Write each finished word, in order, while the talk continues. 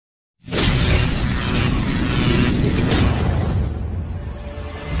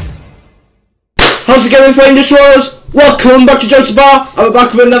How's it going, friend destroyers? Welcome back to Joseph Bar. I'm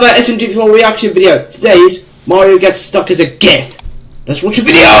back with another Smg4 reaction video. Today's Mario gets stuck as a GIF. Let's watch a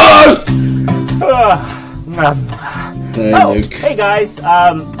video! Hey guys,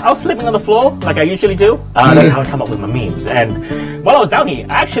 I was sleeping on the floor like I usually do. That's how I come up with my memes. And while I was down here,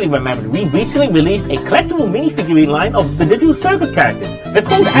 I actually remembered we recently released a collectible minifigurine line of the digital circus characters. They're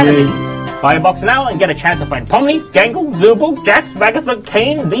called animes. Buy a box now and get a chance to find Pomni, Gangle, Zooble, Jax, Magatha,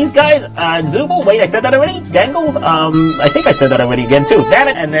 Kane, these guys, Zooble, wait, I said that already? Gangle, I think I said that already again too, damn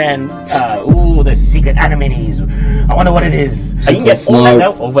it, and then, ooh, the secret animinies. I wonder what it is. You can get all that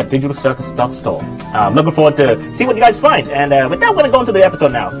now over at digitalcircus.store. Looking forward to see what you guys find, and with that, we're gonna go into the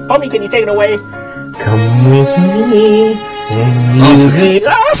episode now. Pomni, can you take it away? Come with me.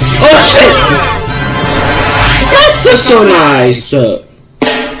 Oh shit! That's just so nice!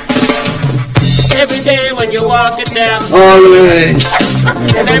 Every day when you walk it down, Alright.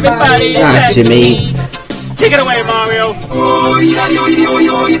 and everybody is Back to me. Take it away, Mario.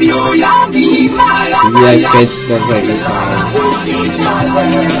 Yes, kids, stuff like this time.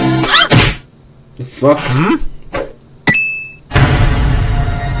 The fuck?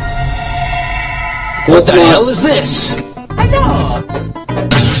 What the hell is this? I know.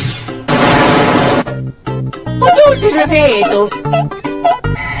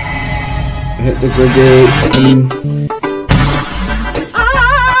 Hit the grenade.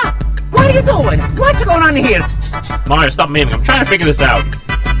 What are you doing? What's going on here? Mario, stop memeing. I'm trying to figure this out.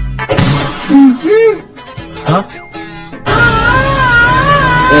 Huh?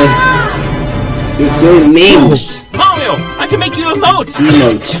 You're doing memes. Mario, I can make you emote.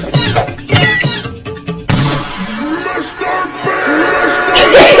 Emote.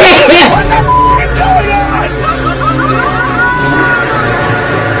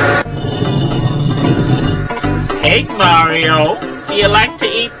 Hey Mario, do you like to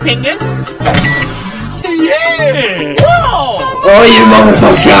eat pingus? Yeah! Whoa! Oh, you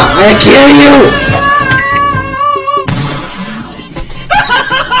motherfucker! I kill you!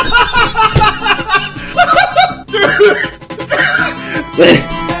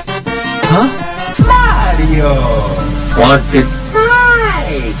 Huh? Mario! What is...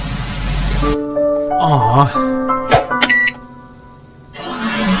 Hi! Aww.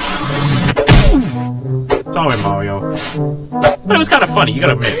 Sorry, Mario. But it was kind of funny, you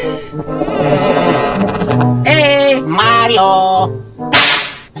gotta admit. Hey, Mario!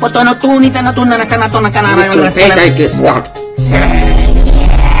 Opportunità na tunna na sana to na kanara yung I think I get stopped.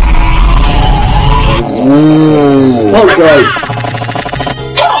 Oh, God.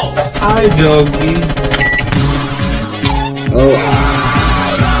 Hi, doggy. Oh.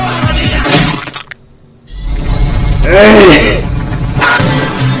 Hey!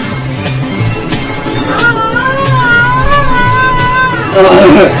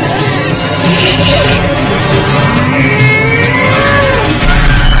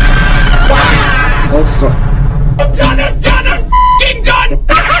 Oh fuck. I'm done! Game done!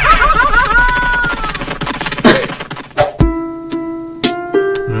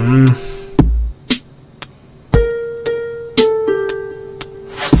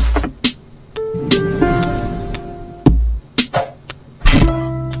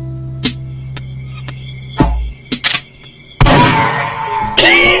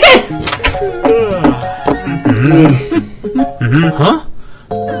 Huh?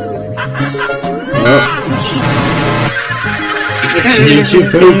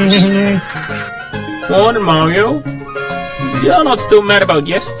 Morning, Mario. You're not still mad about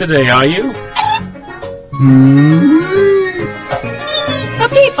yesterday, are you?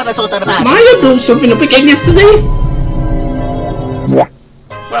 Mario do something up again yesterday?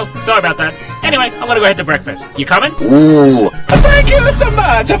 Well, sorry about that. Anyway, I'm gonna go head to breakfast. You coming? Ooh. Thank you so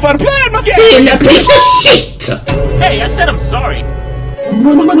much for playing my game. Being a piece of shit! Hey, I said I'm sorry. Are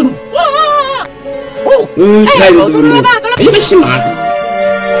you missing man?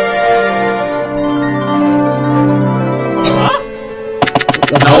 Huh?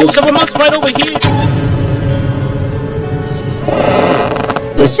 The No, house? the remote's right over here.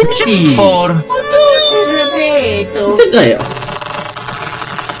 The Smg4. Is it there?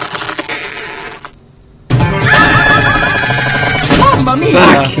 Mamma mia!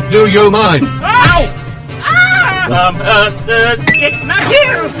 Back! Do you mind? Ow! It's not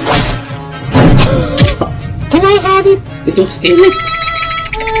here! Can I have it? Did you steal it?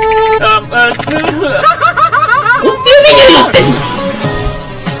 What do you mean you lost it?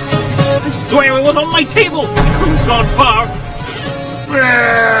 I swear it was on my table! It's gone far!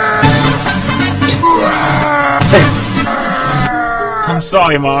 I'm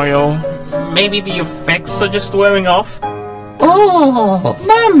sorry, Mario. Maybe the effects are just wearing off? Oh,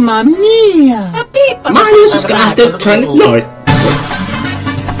 mamma mia! Mario's just gonna have to turn it north.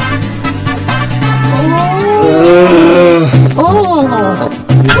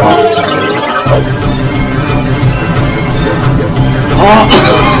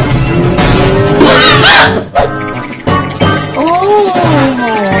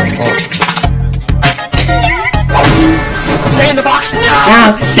 Stay in the box now!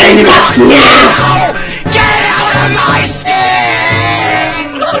 Now, stay in the box now! Get out of my skin!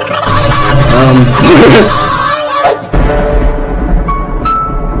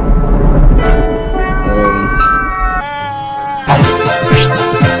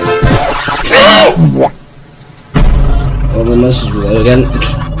 Oh, the message reload again.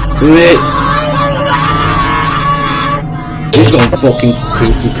 Wait. He's going fucking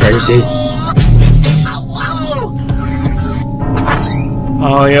crazy.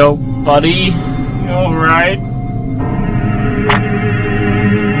 Oh, yo, buddy. You alright?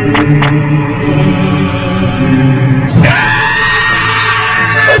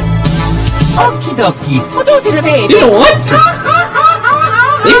 Okie dokie. What do you mean? You know what?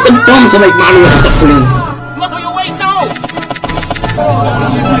 Leave the bombs to make Mario suffering. Look where you wait, no!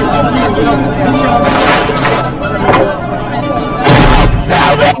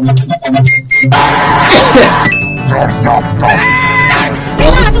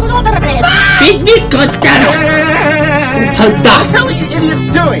 Beat me, goddammit! Hold What the hell are you idiots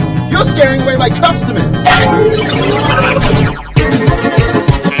doing? You're scaring away my customers!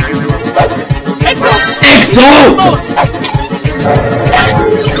 Go!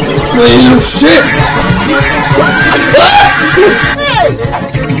 Well, shit! Hey!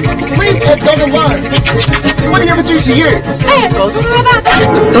 Leave that dog alone! What did he ever do to you?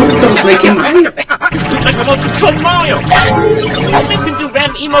 Don't break him. Like the most controlled Mario! It makes him do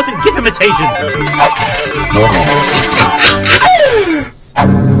random emotes and GIF imitations!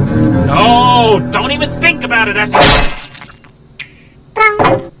 No! Don't even think about it, that's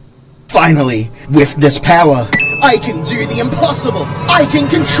Finally, with this power, I can do the impossible! I can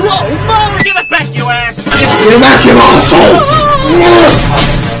control Mario! Give it back, you ass! Get back, you asshole!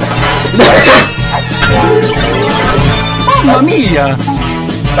 Mamma mia!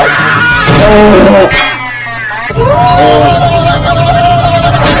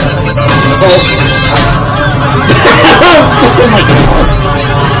 Oh my god!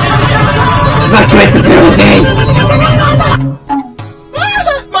 Evacuate the building!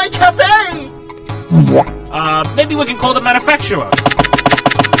 My cafe! Maybe we can call the manufacturer.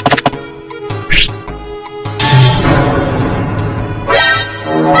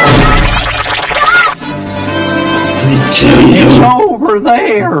 It's over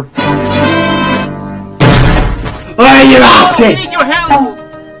there! Where are you asses? Need your help!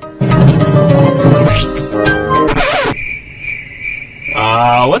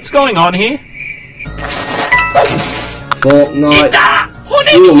 What's going on here? Fortnite.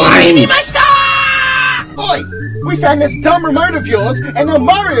 You mine. Oi! We found this dumb remote of yours, and now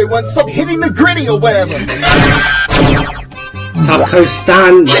Mario won't stop hitting the gritty or whatever! Taco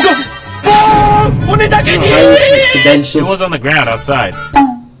stand. It was on the ground outside.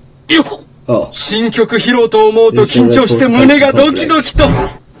 Oh. 新曲披露と思うと緊張して胸がドキドキと。ボ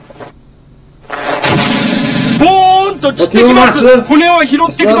ーンと散ってきます。骨は拾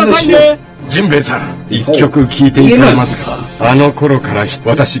ってくださいね。ジンベエさん、一曲聴いていただけますか。あの頃から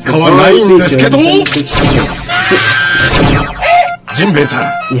私変わらないんですけど。ジンベエさ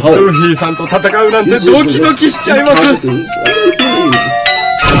ん、ルフィさんと戦うなんてドキドキしちゃいます。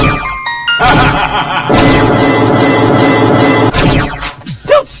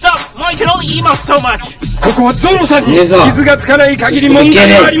Don't stop! Mine can only emote so much! ここはゾロさんに傷がつかない限り問題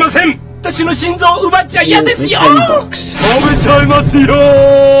はありません。私の心臓を奪っちゃ嫌ですよ。食べちゃいます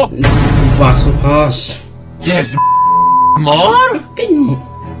よ。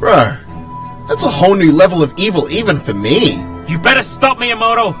Bro, that's a whole new level of evil even for me. You better stop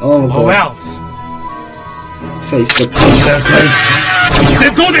Miyamoto, Oh, or else. Facebook.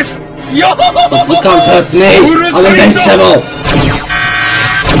 でどうです。よ You can't hurt me. I'm invincible.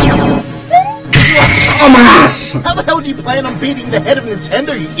 Oh my ass! How the hell do you plan on beating the head of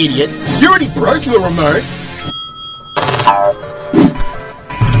Nintendo, you idiot? You already broke the remote.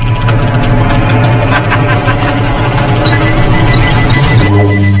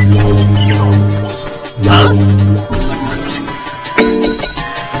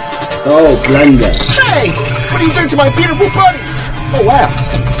 Oh, blender. Hey! What are you doing to my beautiful buddy? Oh wow.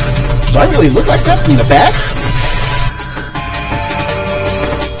 Do I really look like that from the back?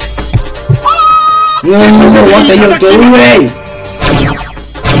 No, what are you doing?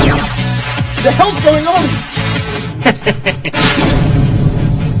 The hell's going on? Dude,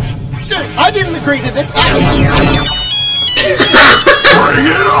 I didn't agree to this. Bring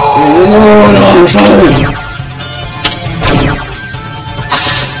it on! Oh, sorry.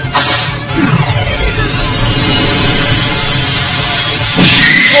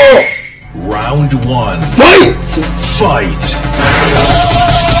 Round 1. Fight! Fight!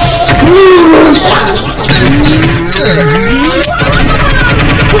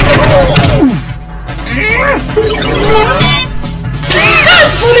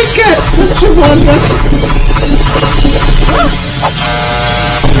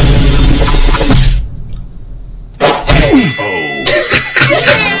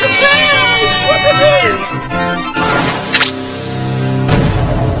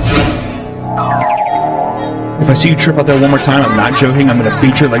 If I see you trip out there one more time, I'm not joking, I'm gonna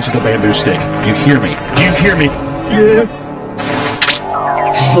beat your legs with a bamboo stick. You hear me? Do you hear me? Yeah.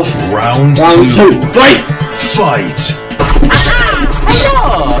 Round 2. Fight! Fight!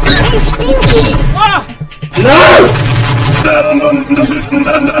 Hello! Hey, Stinky! No!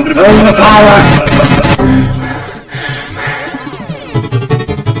 Overpower!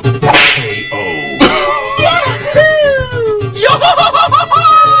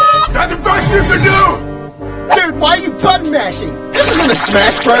 That's the best you can do! Dude, why are you button mashing? This isn't a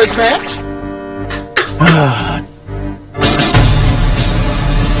Smash Bros. Match.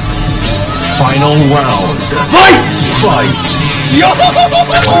 Final round. Fight! Fight!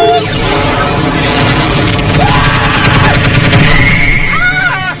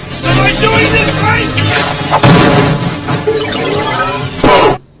 Am I doing this right?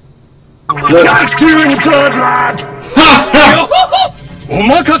 Got you, good lad! お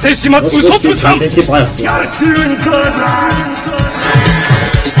任せします、ウソップさん Got you, good lad!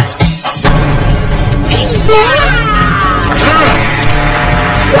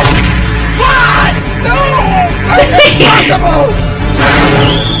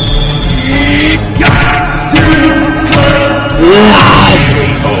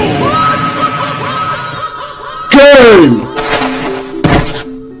 Good!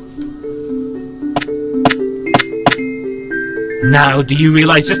 Now, do you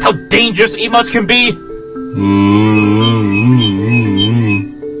realize just how dangerous emotes can be?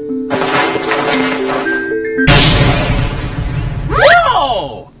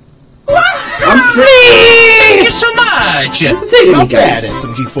 Whoa! I'm free! Thank you so much! Not bad,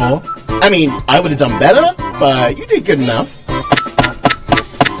 SMG4. I mean, I would have done better, but you did good enough.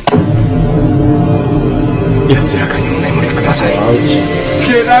 安らかにお眠りください。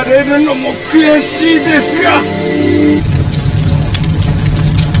蹴られるのも悔しいですが。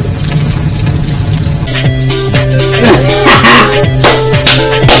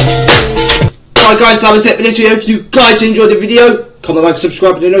Alright guys, that was it for this video. If you guys enjoyed the video, comment, like,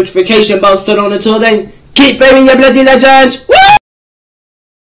 subscribe, and the notification bell turn on. Until then, keep flaming your bloody legends! Woo!